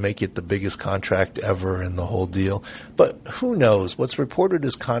there to make it the biggest contract ever and the whole deal. But who knows? What's reported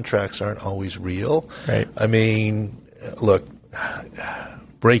as contracts aren't always real. Right. I mean, look,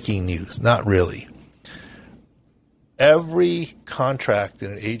 breaking news, not really. every contract that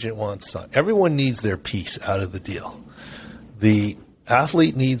an agent wants signed, everyone needs their piece out of the deal. The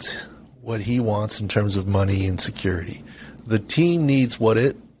athlete needs what he wants in terms of money and security. The team needs what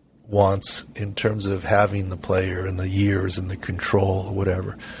it wants in terms of having the player and the years and the control or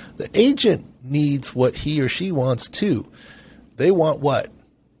whatever. The agent needs what he or she wants too. They want what?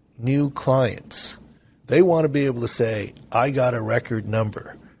 New clients. They want to be able to say, I got a record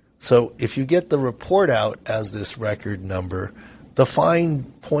number. So if you get the report out as this record number, the fine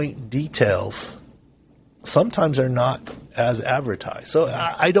point details sometimes are not as advertised. So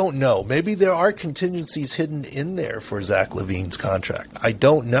I don't know. Maybe there are contingencies hidden in there for Zach LaVine's contract. I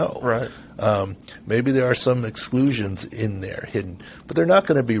don't know. Right. Maybe there are some exclusions in there hidden, but they're not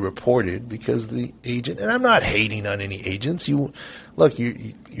going to be reported because the agent, and I'm not hating on any agents. You're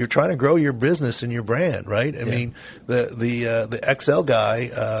trying to grow your business and your brand, right? I mean, the XL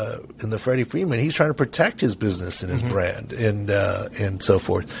guy and the Freddie Freeman, he's trying to protect his business and his brand and so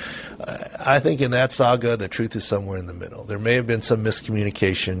forth. I think in that saga, the truth is somewhere in the middle. There may have been some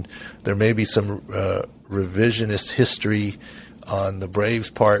miscommunication. There may be some revisionist history on the Braves'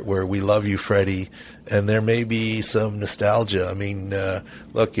 part where we love you, Freddie, and there may be some nostalgia. I mean,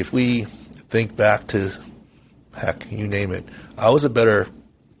 look, if we think back to, heck, you name it, I was a better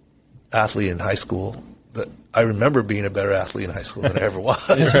athlete in high school. But I remember being a better athlete in high school than I ever was.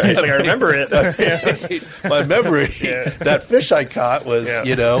 It's like I remember it. My memory, that fish I caught was,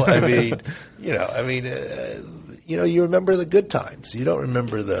 you remember the good times. You don't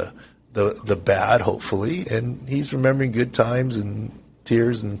remember the bad, hopefully. And he's remembering good times and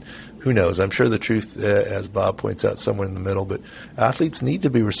tears and who knows. I'm sure the truth, as Bob points out, somewhere in the middle. But athletes need to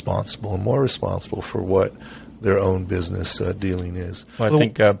be responsible and more responsible for what their own business dealing is. Well, I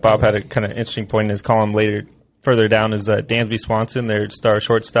think Bob had a kind of interesting point in his column further down is Dansby Swanson, their star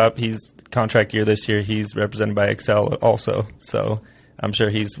shortstop. He's contract year this year. He's represented by Excel also. So I'm sure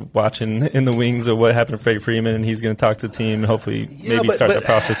he's watching in the wings of what happened to Freddie Freeman, and he's going to talk to the team and hopefully start the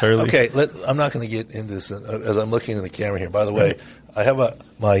process early. Okay, I'm not going to get into this as I'm looking in the camera here. By the way, I have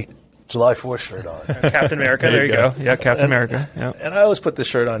my July 4th shirt on. Captain America, there you go. Yeah, Captain America. Yeah. And I always put the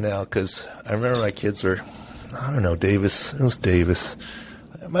shirt on now because I remember my kids were, I don't know, Davis. It was Davis.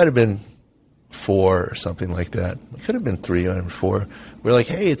 It might have been 4 or something like that. It could have been 3 or 4. We're like,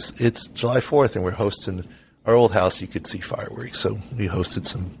 hey, it's July 4th, and we're hosting our old house. You could see fireworks, so we hosted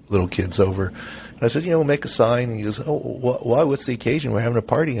some little kids over. And I said, we'll make a sign. And he goes, oh, why? What's the occasion? We're having a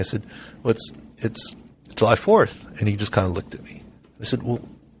party. I said, well, it's July 4th. And he just kind of looked at me. I said, well,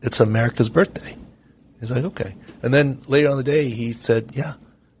 it's America's birthday. He's like, okay. And then later on the day, he said, yeah.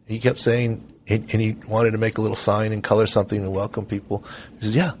 He kept saying, and he wanted to make a little sign and color something to welcome people. He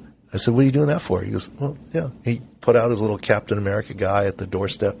said, yeah. I said, what are you doing that for? He goes, well, yeah. He put out his little Captain America guy at the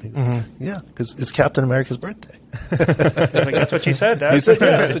doorstep. He goes, yeah, because it's Captain America's birthday. Like, that's what you said, Dad. He said,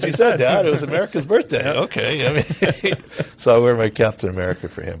 yeah, that's what you said, Dad. It was America's birthday. Yeah. Okay. I mean, so I wear my Captain America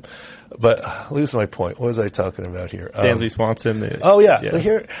for him. But I lose my point. What was I talking about here? Dansby Swanson.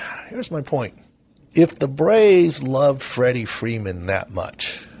 Here's my point. If the Braves loved Freddie Freeman that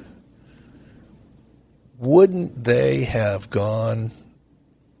much, wouldn't they have gone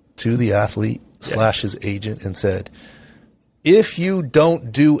to the athlete / his agent and said, if you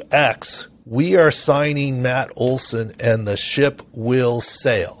don't do X, we are signing Matt Olson and the ship will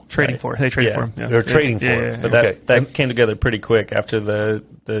sail. They traded for him. Yeah. They're trading for him. But that came together pretty quick after the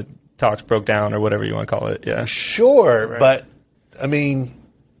talks broke down or whatever you want to call it. Yeah. Sure. Right. But I mean,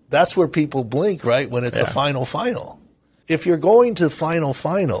 that's where people blink, right? When it's a final. If you're going to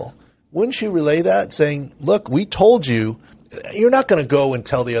final, wouldn't you relay that saying, look, we told you, you're not going to go and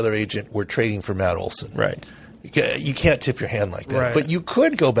tell the other agent we're trading for Matt Olson. Right. You can't tip your hand like that. Right. But you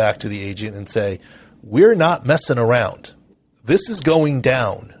could go back to the agent and say, we're not messing around. This is going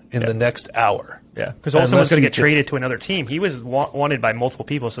down in the next hour. Yeah, because Olson was going to get traded to another team. He was wanted by multiple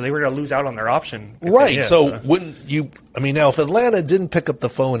people, so they were going to lose out on their option. Right. Wouldn't you – I mean, now if Atlanta didn't pick up the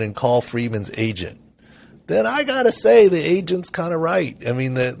phone and call Freeman's agent, then I got to say the agent's kind of right. I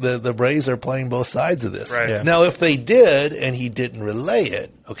mean, the Braves are playing both sides of this. Right. Yeah. Now, if they did and he didn't relay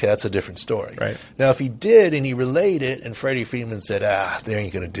it, okay, that's a different story. Right. Now, if he did and he relayed it and Freddie Freeman said, they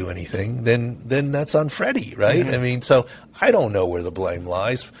ain't going to do anything, then that's on Freddie, right? Mm-hmm. I mean, so I don't know where the blame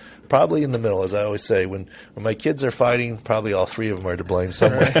lies. Probably in the middle, as I always say. When my kids are fighting, probably all 3 of them are to blame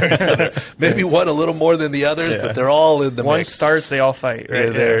somewhere or another. Maybe one a little more than the others, but they're all in the mix. One starts, they all fight.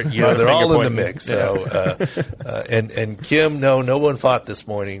 Right? They're all in the mix. So, and Kim, no one fought this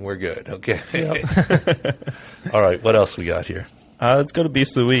morning. We're good. Okay. Yep. All right. What else we got here? Let's go to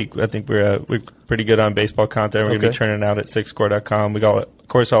Beast of the Week. I think we're pretty good on baseball content. We're going to be churning out at 6score.com. We got, of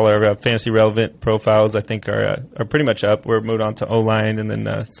course, all our fantasy relevant profiles. I think are pretty much up. We're moved on to O-line and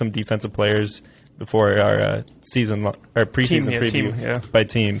then some defensive players before our preseason preview by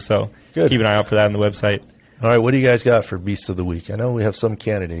team. So keep an eye out for that on the website. All right, what do you guys got for Beast of the Week? I know we have some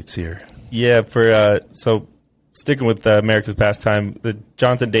candidates here. Yeah, so sticking with America's Pastime, the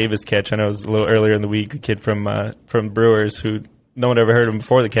Jonathan Davis catch. I know it was a little earlier in the week. The kid from Brewers who no one ever heard of him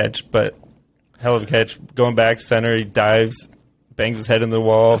before the catch, but hell of a catch. Going back center, he dives, bangs his head in the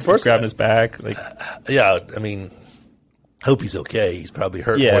wall, grabbing his back. Yeah, I mean, hope he's okay. He's probably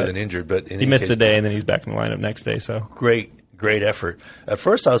hurt more than injured, but he missed a day and then he's back in the lineup next day. So great effort. At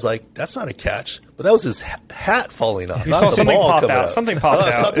first, I was like, "That's not a catch," but that was his hat falling off. You saw something pop out. Something popped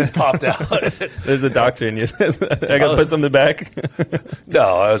out. Something popped out. There's a doctor in you. I got to put something back.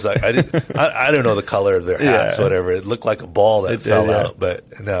 No, I was like, I don't know the color of their hats, whatever. It looked like a ball that fell out,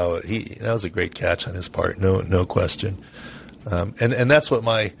 but no, that was a great catch on his part, no question. And that's what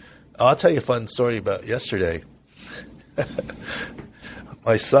I'll tell you a fun story about yesterday.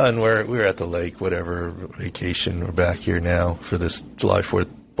 My son, we were at the lake, whatever, vacation. We're back here now for this July 4th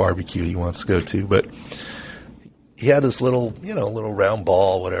barbecue he wants to go to. But he had this little round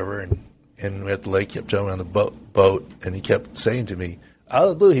ball, whatever, and we're at the lake, kept jumping on the boat, and he kept saying to me, out of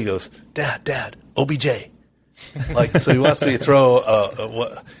the blue, he goes, Dad, OBJ. So he wants me to throw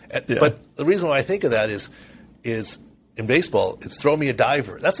But the reason why I think of that is in baseball, it's throw me a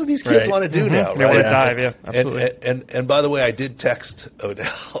diver. That's what these kids want to do now, right? They want to dive, absolutely. And by the way, I did text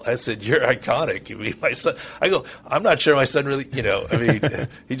Odell. I said, "You're iconic." I mean, my son. I go, I'm not sure my son really.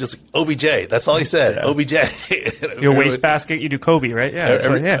 He just OBJ. That's all he said. OBJ. Your wastebasket, you do Kobe, right? Yeah,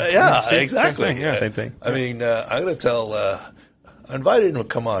 exactly. Same thing. I mean, I'm going to tell. I invited him to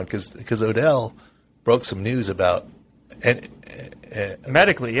come on because Odell broke some news about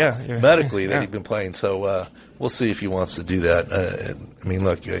medically, that he'd been playing. So we'll see if he wants to do that. I mean,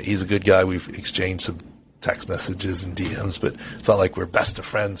 look, he's a good guy. We've exchanged some text messages and DMs, but it's not like we're best of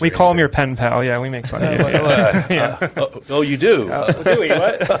friends. We call him your pen pal. Yeah, we make fun of you. Oh, you do? Do we?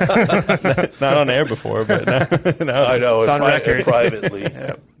 What? Not on air before, but no, I know. It's on record. Privately.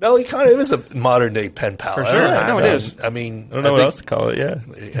 No, he kind of is a modern day pen pal. For sure. I know it is. I mean, I don't know what else to call it.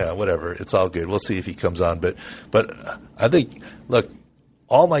 Yeah, whatever. It's all good. We'll see if he comes on. But I think, look,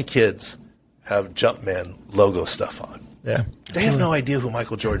 all my kids have Jumpman logo stuff on. Yeah. They have no idea who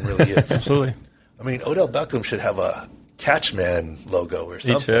Michael Jordan really is. Absolutely. I mean, Odell Beckham should have a Catchman logo or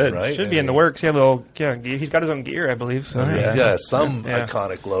something, he should. right? Should be in the works. He's got his own gear, I believe. So some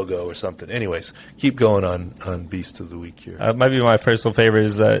iconic logo or something. Anyways, keep going on Beast of the Week here. Might be my personal favorite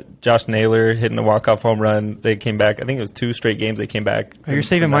is Josh Naylor hitting a walk-off home run. They came back. I think it was 2 straight games they came back. Oh, you're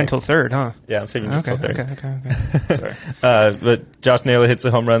saving mine till third, huh? Yeah, I'm saving this till third. Okay. Sorry. But Josh Naylor hits a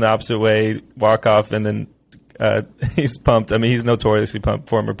home run the opposite way, walk-off, and then he's pumped. I mean, he's notoriously pumped,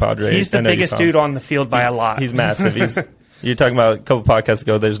 former Padre. He's the biggest dude on the field by a lot. He's massive. You're talking about a couple podcasts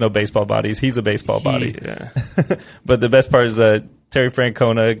ago, there's no baseball bodies. He's a baseball body. Yeah. But the best part is Terry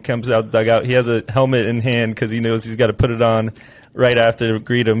Francona comes out the dugout. He has a helmet in hand because he knows he's got to put it on right after to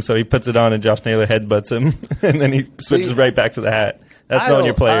greet him. So he puts it on and Josh Naylor headbutts him. And then he switches right back to the hat. That's knowing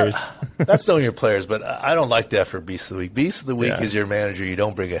your players. That's knowing your players, but I don't like that for Beast of the Week. Beast of the Week is your manager. You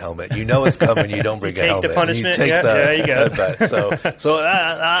don't bring a helmet. You know it's coming. You don't bring a helmet. Take the punishment. You take there you go. So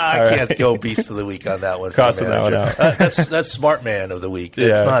I can't go Beast of the Week on that one. Crossing that one out. That's Smart Man of the Week.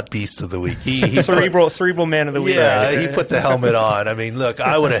 It's not Beast of the Week. Cerebral Man of the Week. Yeah, he put the helmet on. I mean, look,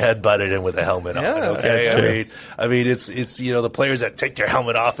 I would have headbutted him with a helmet on. Okay, I mean, it's the players that take their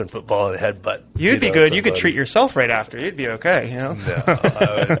helmet off in football and headbutt. You'd be good. Somebody. You could treat yourself right after. You'd be okay. No,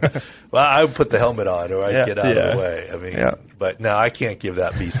 I would put the helmet on or I'd get out of the way. I mean, but no, I can't give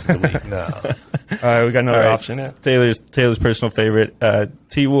that Beast of the Week. No. All right, we got another option. Yeah. Taylor's personal favorite,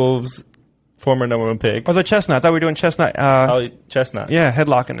 T-Wolves, former #1 pick. Oh, the Chestnut. I thought we were doing Chestnut. Chestnut. Yeah,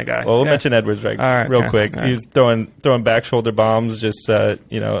 headlocking the guy. Well, we'll mention Edwards real quick. Right. He's throwing back shoulder bombs, just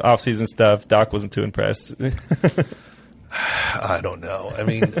off-season stuff. Doc wasn't too impressed. I don't know. I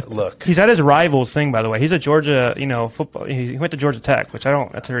mean, look. He's at his rivals thing, by the way. He's at Georgia, football. He went to Georgia Tech, which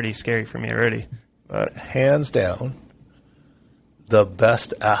that's already scary for me already. But hands down, the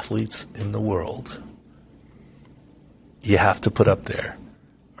best athletes in the world, you have to put up there,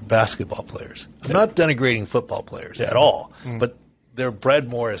 are basketball players. I'm not denigrating football players at all, but they're bred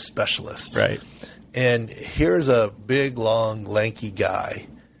more as specialists. Right. And here's a big, long, lanky guy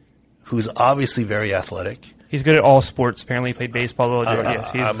who's obviously very athletic. He's good at all sports. Apparently, he played baseball.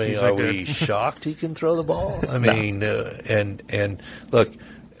 Are we shocked he can throw the ball? I mean, and look,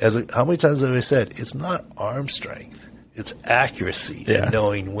 how many times have I said it's not arm strength? It's accuracy and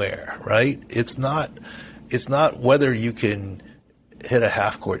knowing where, right? It's not whether you can hit a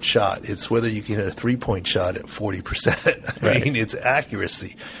half-court shot. It's whether you can hit a three-point shot at 40%. I mean, it's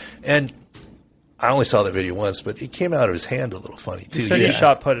accuracy. And I only saw that video once, but it came out of his hand a little funny, too. You said he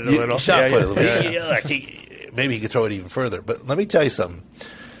shot put it a little. He shot put it a little. Maybe he could throw it even further. But let me tell you something.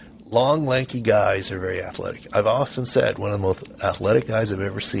 Long, lanky guys are very athletic. I've often said one of the most athletic guys I've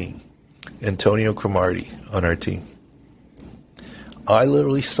ever seen, Antonio Cromartie on our team. I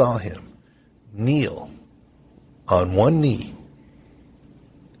literally saw him kneel on one knee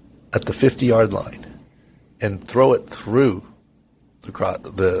at the 50-yard line and throw it through the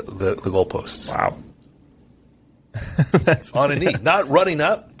goalposts. Wow. That's on a knee. Not running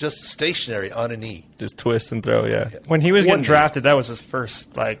up, just stationary on a knee. Just twist and throw, yeah. When he was getting drafted, that was his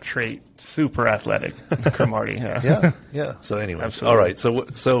first trait. Super athletic, Cromartie. Yeah. So anyway, Absolutely. All right.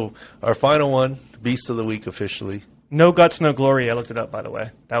 So our final one, Beast of the Week officially. No guts, no glory. I looked it up, by the way.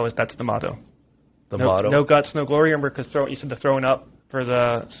 That's the motto. The motto. No guts, no glory. Remember, because you said the throwing up for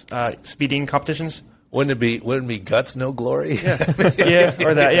the speeding competitions. Wouldn't it be guts, no glory? Yeah,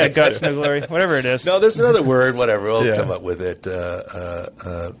 or that. Yeah, guts, no glory. Whatever it is. No, there's another word. Whatever. We'll come up with it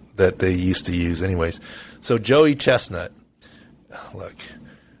that they used to use, anyways. So Joey Chestnut. Look,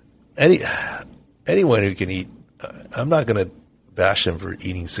 anyone who can eat. I'm not going to bash him for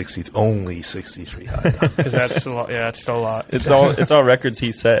eating only 63 hot dogs. That's a lot. Yeah, that's still a lot. It's all records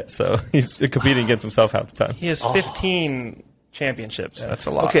he set, so he's competing against himself half the time. He has 15 championships. That's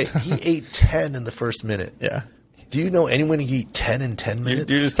a lot. Okay, he ate 10 in the first minute. Yeah. Do you know anyone who can eat 10 in 10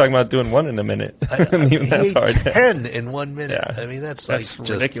 minutes? You're just talking about doing one in a minute. He that's ate hard. 10 in 1 minute. Yeah. I mean, that's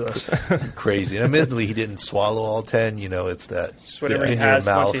ridiculous. Just crazy. And admittedly, he didn't swallow all 10. It's that Just whatever he in has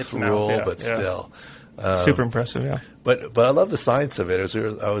your once mouth he hits the rule, mouth. but still. Super impressive, yeah. But I love the science of it.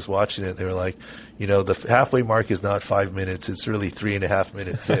 I was watching it. They were like, the halfway mark is not 5 minutes. It's really 3.5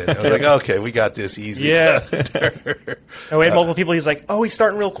 minutes in. I was like, okay, we got this easy. Yeah. And we had multiple people. He's like, oh, he's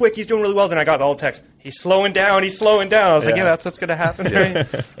starting real quick. He's doing really well. Then I got the whole text. He's slowing down. He's slowing down. I was like, yeah, that's what's going to happen. Right?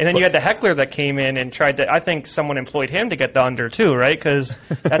 And then you had the heckler that came in and tried to. I think someone employed him to get the under too, right? Because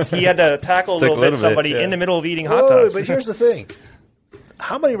he had to tackle a little bit somebody in the middle of eating hot dogs. But here's the thing.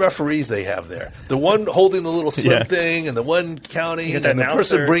 How many referees they have there? The one holding the little swim thing, and the one counting, and the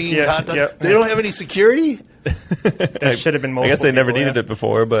person bringing hot dogs. They don't have any security? That should have been multiple. I guess they never needed it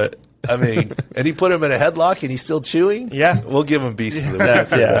before, but I mean, and he put him in a headlock, and he's still chewing. Yeah, we'll give him Beast of the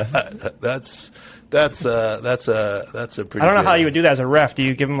Week. That's a pretty. I don't know how you would do that as a ref. Do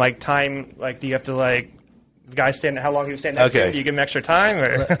you give him time? Do you have to the guy standing? How long he was standing next to him? Do you give him extra time?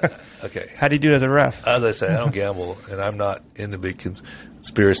 Or okay, how do you do it as a ref? As I say, I don't gamble, and I'm not into big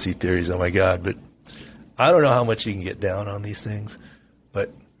conspiracy theories. Oh my God! But I don't know how much you can get down on these things.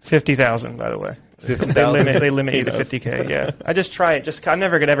 But 50,000, by the way. 50,000. They limit you to 50K. Yeah, I just try it. I'm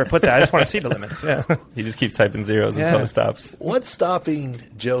never gonna ever put that. I just want to see the limits. Yeah, he just keeps typing zeros until it stops. What's stopping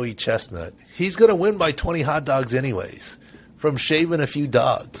Joey Chestnut? He's gonna win by 20 hot dogs anyways, from shaving a few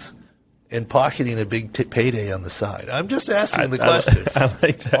dogs and pocketing a big payday on the side. I'm just asking the questions. I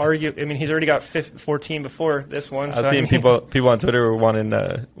like that. I mean, he's already got 14 before this one. I've seen people on Twitter were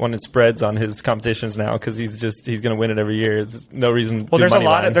wanting spreads on his competitions now because he's going to win it every year. There's no reason. Well, there's a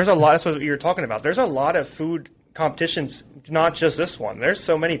lot. That's what you were talking about. There's a lot of food competitions, not just this one. There's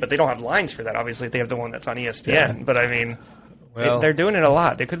so many, but they don't have lines for that. Obviously, they have the one that's on ESPN. Yeah. But I mean, they're doing it a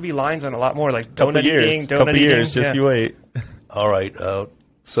lot. There could be lines on a lot more, like couple years. Just you wait. All right.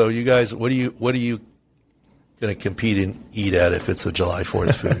 So you guys, what are you going to compete and eat at if it's a July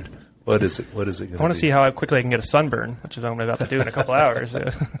 4th food? What is it going to be? I want to see how quickly I can get a sunburn, which is what I'm about to do in a couple hours. I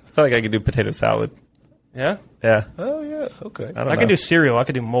feel like I could do potato salad. Yeah? Yeah. Oh, yeah. Okay. I can do cereal. I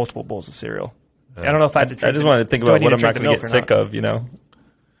could do multiple bowls of cereal. I don't know if I had to drink. I just wanted to think about what I'm not going to get sick of,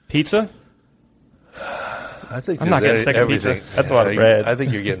 Pizza? I'm not getting sick of pizza. That's a lot of bread. I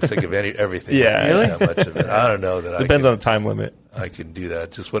think you're getting sick of everything. Yeah. Really? That much of it. I don't know that. Depends on the time limit. I can do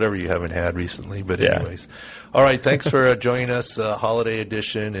that. Just whatever you haven't had recently. But anyways. All right. Thanks for joining us. Holiday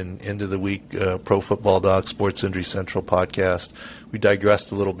edition and end of the week Pro Football Doc Sports Injury Central podcast. We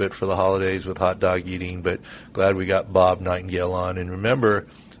digressed a little bit for the holidays with hot dog eating, but glad we got Bob Nightengale on. And remember,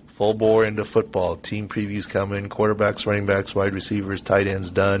 full bore into football. Team previews coming. Quarterbacks, running backs, wide receivers, tight ends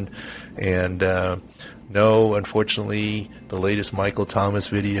done. And no, unfortunately, the latest Michael Thomas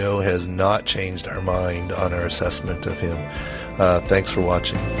video has not changed our mind on our assessment of him. Thanks for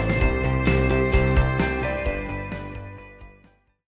watching.